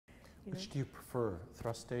Which do you prefer,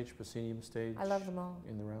 thrust stage, proscenium stage? I love them all.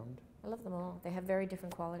 In the round? I love them all. They have very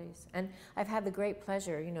different qualities. And I've had the great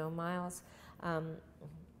pleasure, you know, Miles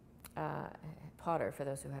Potter, for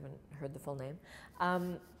those who haven't heard the full name.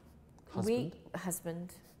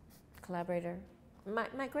 Husband, collaborator,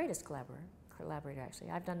 my greatest collaborator actually.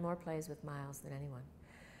 I've done more plays with Miles than anyone.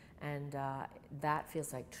 And that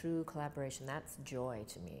feels like true collaboration. That's joy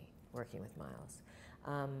to me, working with Miles.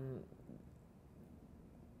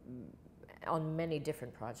 On many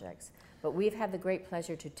different projects. But we've had the great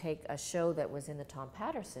pleasure to take a show that was in the Tom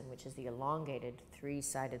Patterson, which is the elongated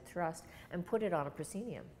three-sided thrust, and put it on a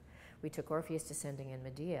proscenium. We took Orpheus Descending and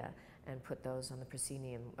Medea and put those on the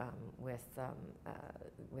proscenium with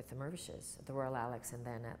the Mirvishes at the Royal Alex, and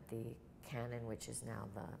then at the Canon, which is now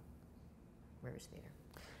the Mirvish Theatre.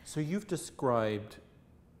 So you've described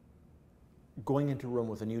going into a room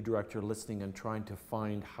with a new director, listening and trying to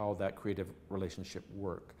find how that creative relationship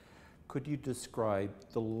works. Could you describe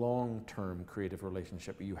the long-term creative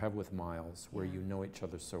relationship you have with Miles, where you know each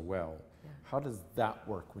other so well? Yeah. How does that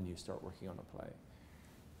work when you start working on a play?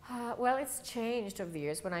 Well, it's changed over the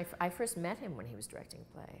years. When I first met him when he was directing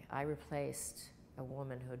a play, I replaced a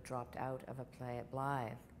woman who had dropped out of a play at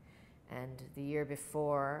Blythe. And the year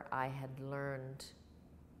before, I had learned...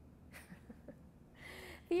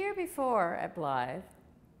 The year before at Blythe,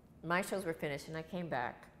 my shows were finished and I came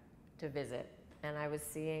back to visit, and I was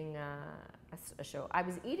seeing a show. I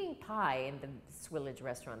was eating pie in the Swillage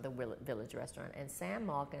restaurant, the Village restaurant, and Sam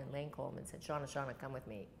Malkin and Lane Coleman said, Shauna, come with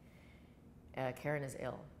me. Karen is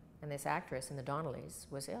ill. And this actress in the Donnellys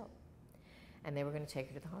was ill. And they were going to take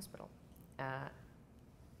her to the hospital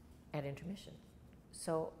at intermission.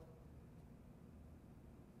 So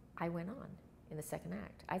I went on in the second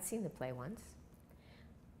act. I'd seen the play once.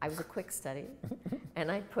 I was a quick study,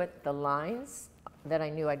 and I put the lines that I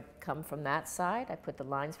knew I'd come from that side. I put the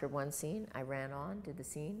lines for one scene. I ran on, did the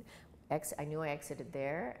scene. I knew I exited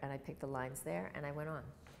there, and I picked the lines there, and I went on.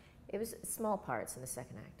 It was small parts in the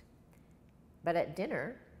second act. But at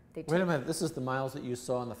dinner, they Wait a minute, this is the Miles that you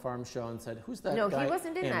saw on the farm show and said, who's that guy? No, he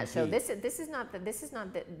wasn't in that show. This is not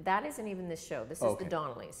that isn't even this show. This is the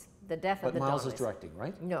Donnellys, the death of the Donnellys. But Miles is directing,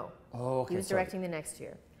 right? No. Oh, okay. He was directing the next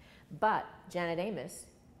year. But Janet Amos,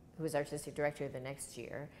 who was artistic director the next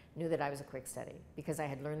year, knew that I was a quick study because I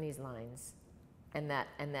had learned these lines, and at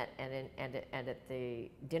the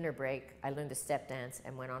dinner break, I learned the step dance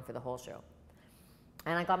and went on for the whole show.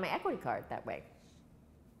 And I got my equity card that way.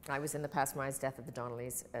 I was in the Passmerize Death of the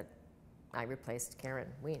Donnellys. I replaced Karen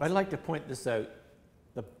Weems. I'd like to point this out.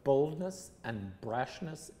 The boldness and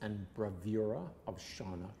brashness and bravura of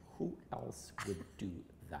Shauna. Who else would do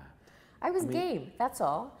that? I mean, game, that's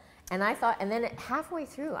all. And I thought, and then halfway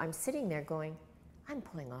through, I'm sitting there going, I'm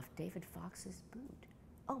pulling off David Fox's boot.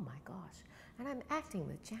 Oh my gosh. And I'm acting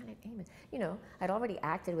with Janet Amos. You know, I'd already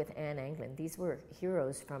acted with Anne Anglin. These were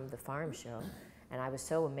heroes from the farm show. And I was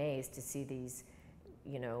so amazed to see these,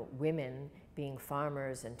 you know, women being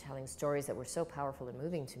farmers and telling stories that were so powerful and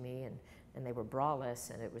moving to me, and they were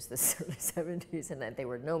braless, and it was the early 70s, and they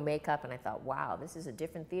were no makeup, and I thought, wow, this is a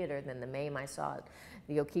different theater than the MAME I saw at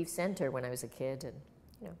the O'Keeffe Center when I was a kid, and,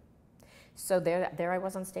 you know. So there I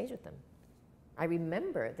was on stage with them. I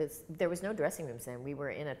remember this, there was no dressing rooms then. We were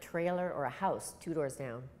in a trailer or a house 2 doors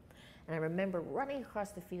down, and I remember running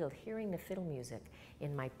across the field, hearing the fiddle music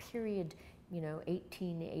in my period, you know,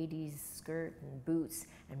 1880s skirt and boots,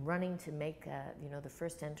 and running to make, you know, the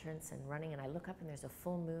first entrance, and running, and I look up and there's a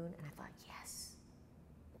full moon, and I thought, yes,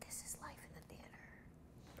 this is life in the theater.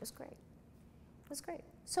 It was great. It was great.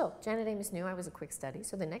 So Janet Amos knew I was a quick study,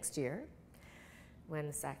 so the next year, when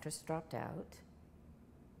this actress dropped out,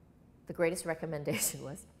 the greatest recommendation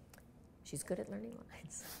was, she's good at learning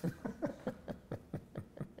lines.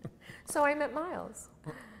 So I met Miles.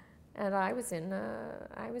 And I was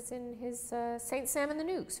in his Saint Sam and the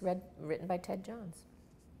Nukes, written by Ted Johns.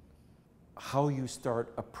 How you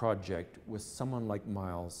start a project with someone like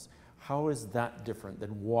Miles, how is that different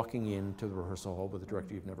than walking into the rehearsal hall with a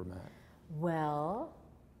director you've never met? Well,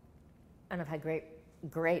 and I've had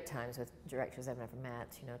great times with directors I've never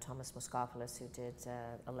met. You know, Thomas Moschopoulos, who did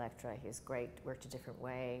Electra, he's great, worked a different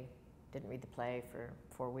way, didn't read the play for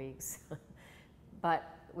 4 weeks. But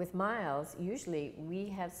with Miles, usually we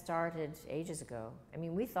had started ages ago. I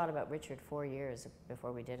mean, we thought about Richard 4 years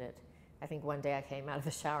before we did it. I think one day I came out of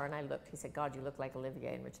the shower and I looked, he said, God, you look like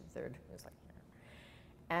Olivier in Richard III. I was like,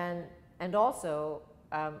 yeah. And also,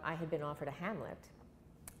 I had been offered a Hamlet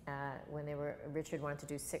when Richard wanted to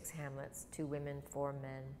do 6 Hamlets, 2 women, 4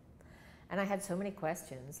 men. And I had so many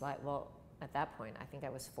questions, like, well, at that point, I think I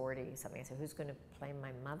was 40 something. I said, who's going to play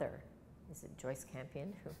my mother? Is it Joyce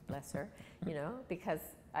Campion, who, bless her, you know, because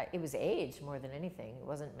it was age more than anything. It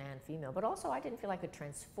wasn't man, female. But also I didn't feel I could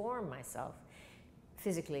transform myself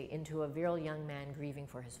physically into a virile young man grieving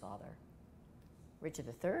for his father. Richard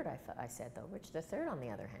III, I said though. Richard III, on the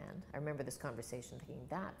other hand, I remember this conversation thinking,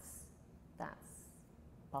 that's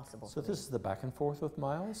possible. So this is the back and forth with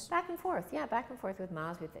Miles? Back and forth, yeah, back and forth with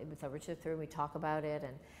Miles, with Richard III. We talk about it,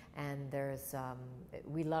 and there's,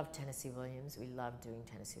 we love Tennessee Williams. We love doing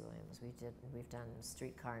Tennessee Williams. We've done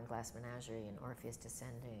Streetcar and Glass Menagerie and Orpheus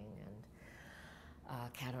Descending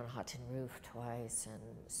and Cat on a Hot Tin Roof twice, and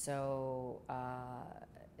so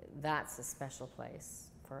that's a special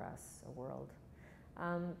place for us, a world.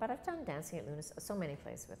 But I've done Dancing at Luna, so many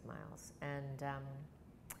plays with Miles, and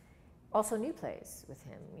also new plays with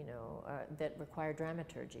him, you know, that require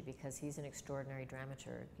dramaturgy, because he's an extraordinary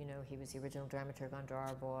dramaturg. You know, he was the original dramaturg on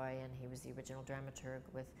Drawer Boy, and he was the original dramaturg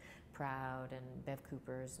with Proud and Bev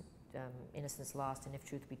Cooper's Innocence Lost and If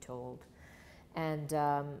Truth Be Told. And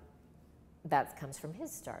that comes from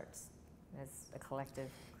his starts as a collective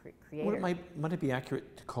creator. Might it be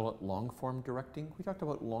accurate to call it long-form directing? We talked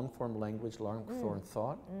about long-form language, long-form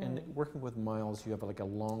thought, and working with Miles, you have like a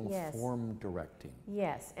long-form directing.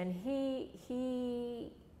 Yes, and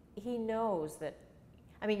he knows that.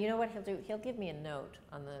 I mean, you know what he'll do? He'll give me a note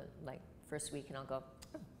on the first week, and I'll go,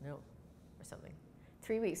 oh, no, or something.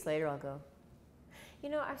 3 weeks later, I'll go, you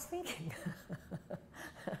know, I was thinking,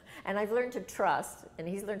 and I've learned to trust, and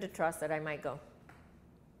he's learned to trust that I might go.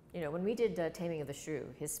 You know, when we did Taming of the Shrew,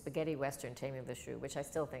 his spaghetti western Taming of the Shrew, which I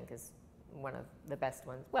still think is one of the best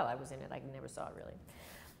ones. Well, I was in it, I never saw it really.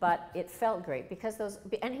 But it felt great because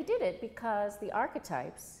and he did it because the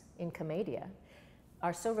archetypes in commedia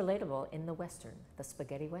are so relatable in the western, the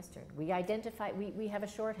spaghetti western. We identify, we have a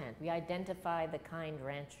shorthand. We identify the kind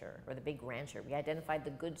rancher or the big rancher. We identify the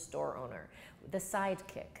good store owner, the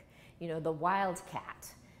sidekick, you know, the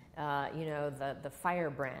wildcat. You know, the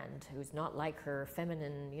firebrand who's not like her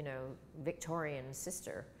feminine, you know, Victorian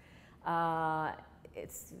sister.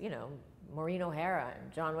 It's, you know, Maureen O'Hara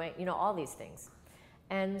and John Wayne, you know, all these things.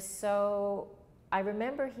 And so I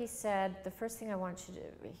remember he said, the first thing I want you to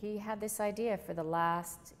do, he had this idea for the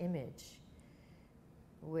last image,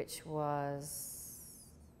 which was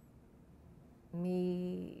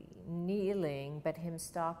me kneeling, but him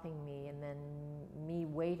stopping me, and then me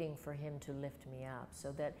waiting for him to lift me up.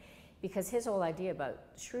 So that, because his whole idea about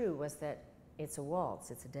Shrew was that it's a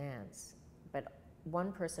waltz, it's a dance, but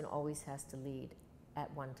one person always has to lead at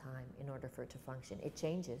one time in order for it to function. It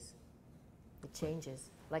changes. It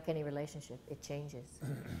changes. Like any relationship, it changes.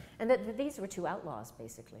 And that these were two outlaws,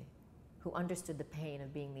 basically, who understood the pain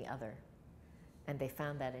of being the other, and they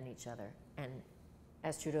found that in each other. And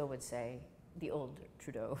as Trudeau would say, the old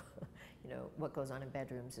Trudeau, you know, what goes on in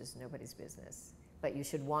bedrooms is nobody's business, but you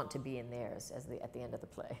should want to be in theirs at the end of the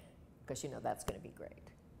play, because you know that's going to be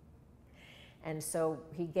great. And so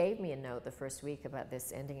he gave me a note the first week about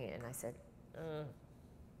this ending it, and I said,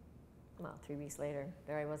 well, 3 weeks later,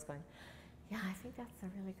 there I was going, yeah, I think that's a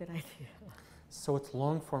really good idea. So it's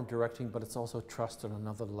long-form directing, but it's also trust on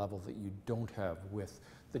another level that you don't have with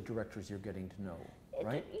the directors you're getting to know,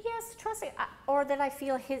 right? Yes, trusting, or that I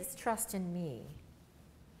feel his trust in me.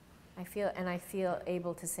 I feel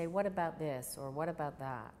able to say, what about this, or what about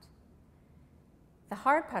that? The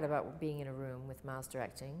hard part about being in a room with Miles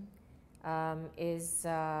directing is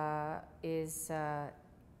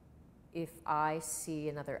if I see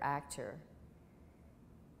another actor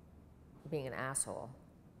being an asshole,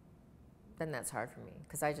 then that's hard for me,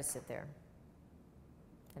 because I just sit there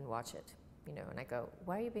and watch it, you know, and I go,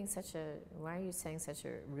 why are you saying such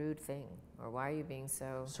a rude thing, or why are you being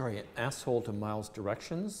so... Sorry, an asshole to Miles'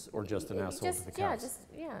 directions, or just an asshole to the cast?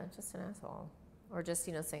 Just an asshole, or just,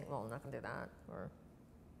 you know, saying, well, I'm not gonna do that, or,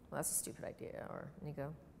 well, that's a stupid idea, or, and you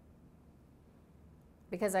go.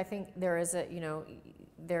 Because I think there is a, you know,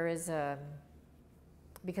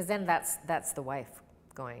 because then that's the wife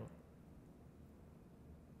going,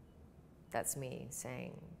 that's me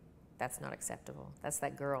saying, that's not acceptable. That's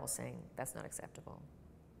that girl saying, that's not acceptable.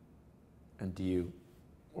 And do you?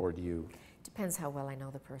 Depends how well I know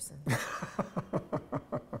the person.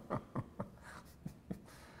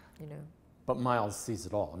 You know. But Miles sees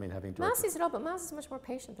it all. I mean, having directed. Miles sees it all, but Miles is much more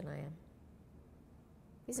patient than I am.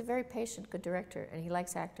 He's a very patient, good director, and he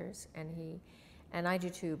likes actors, and I do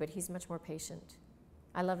too, but he's much more patient.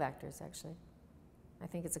 I love actors, actually. I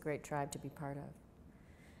think it's a great tribe to be part of.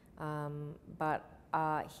 But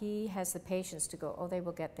he has the patience to go, oh, they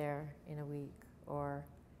will get there in a week, or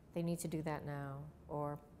they need to do that now,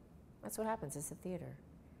 or that's what happens. It's a theater.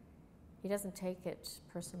 He doesn't take it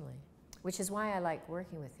personally, which is why I like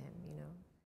working with him, you know.